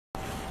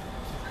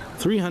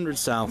300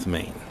 South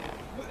Main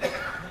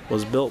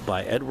was built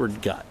by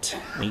Edward Gutt,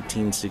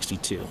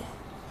 1862.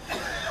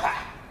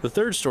 The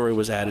third story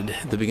was added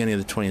at the beginning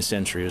of the 20th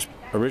century. It was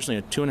originally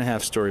a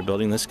 2.5-story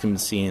building. This can be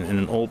seen in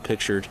an old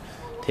picture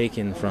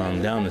taken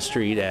from down the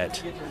street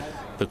at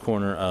the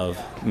corner of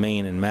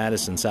Main and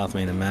Madison, South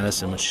Main and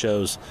Madison, which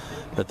shows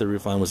that the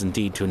roof line was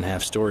indeed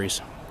 2.5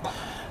 stories.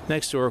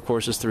 Next door, of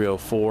course, is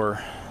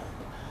 304,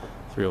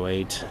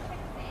 308,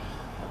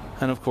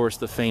 and of course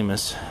the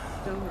famous,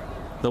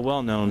 the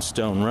well-known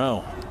Stone Row,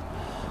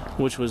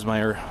 which was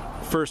my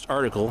first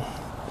article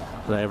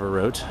that I ever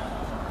wrote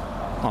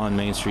on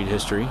Main Street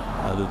history,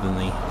 other than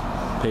the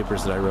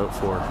papers that I wrote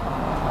for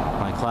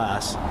my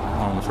class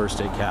on the First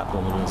State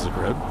Capitol on the Wilswick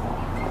Road.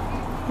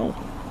 Oh,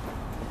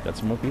 got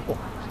some more people.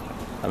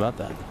 How about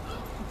that?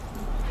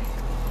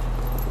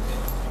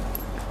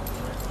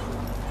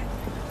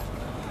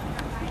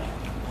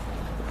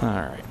 All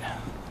right.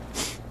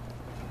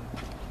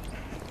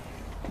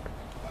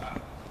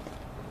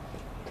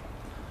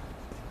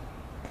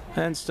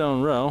 And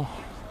Stone Row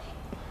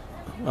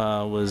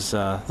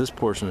this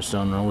portion of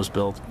Stone Row was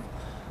built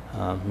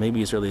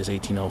maybe as early as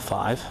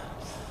 1805.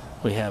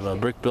 We have a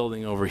brick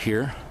building over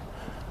here,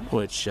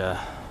 which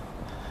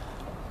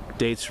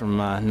dates from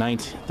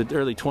the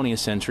early 20th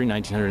century,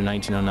 1900 to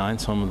 1909.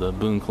 It's home of the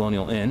Boone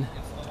Colonial Inn.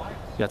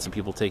 Got some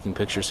people taking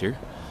pictures here.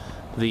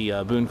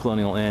 The Boone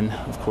Colonial Inn,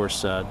 of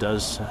course, you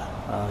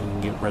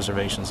can get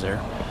reservations there.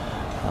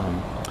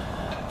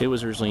 It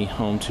was originally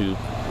home to,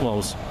 well, it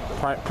was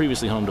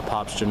previously home to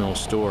Pop's General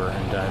Store,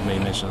 and I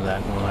made mention of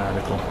that in my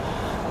article.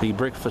 The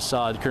brick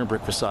facade, current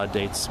brick facade,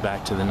 dates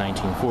back to the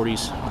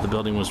 1940s. The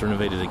building was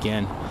renovated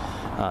again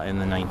in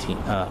the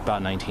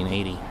about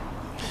 1980.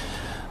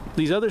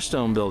 These other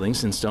stone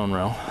buildings in Stone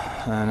Row,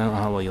 I don't know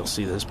how well you'll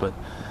see this, but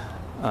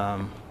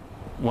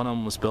one of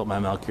them was built by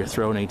Malkier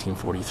Throne in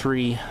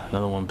 1843.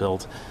 Another one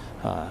built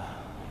a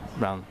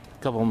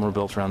couple of them were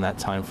built around that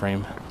time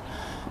frame.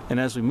 And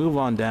as we move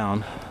on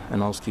down,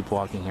 and I'll just keep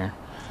walking here,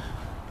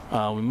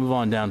 we move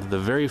on down to the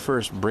very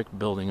first brick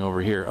building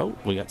over here. Oh,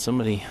 we got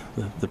somebody,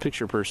 the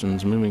picture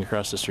person's moving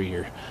across the street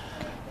here.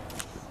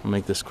 I'll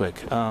make this quick.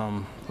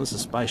 This is a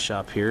spice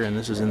shop here, and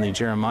this is in the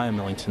Jeremiah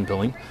Millington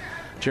building.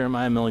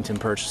 Jeremiah Millington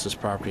purchased this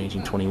property in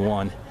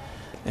 1821,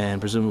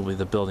 and presumably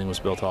the building was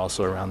built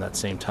also around that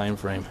same time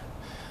frame.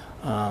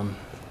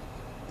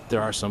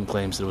 There are some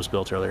claims that it was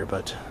built earlier,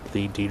 but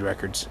the deed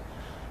records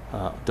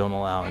don't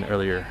allow an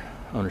earlier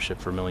ownership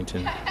for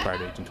Millington prior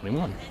to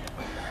 1821.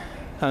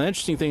 Now, the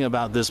interesting thing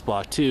about this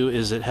block, too,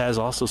 is it has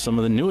also some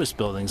of the newest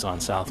buildings on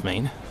South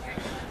Main,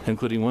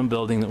 including one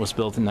building that was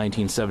built in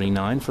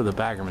 1979 for the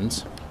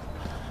Baggermans,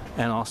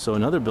 and also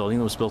another building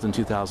that was built in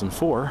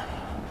 2004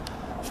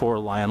 for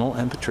Lionel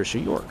and Patricia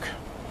York.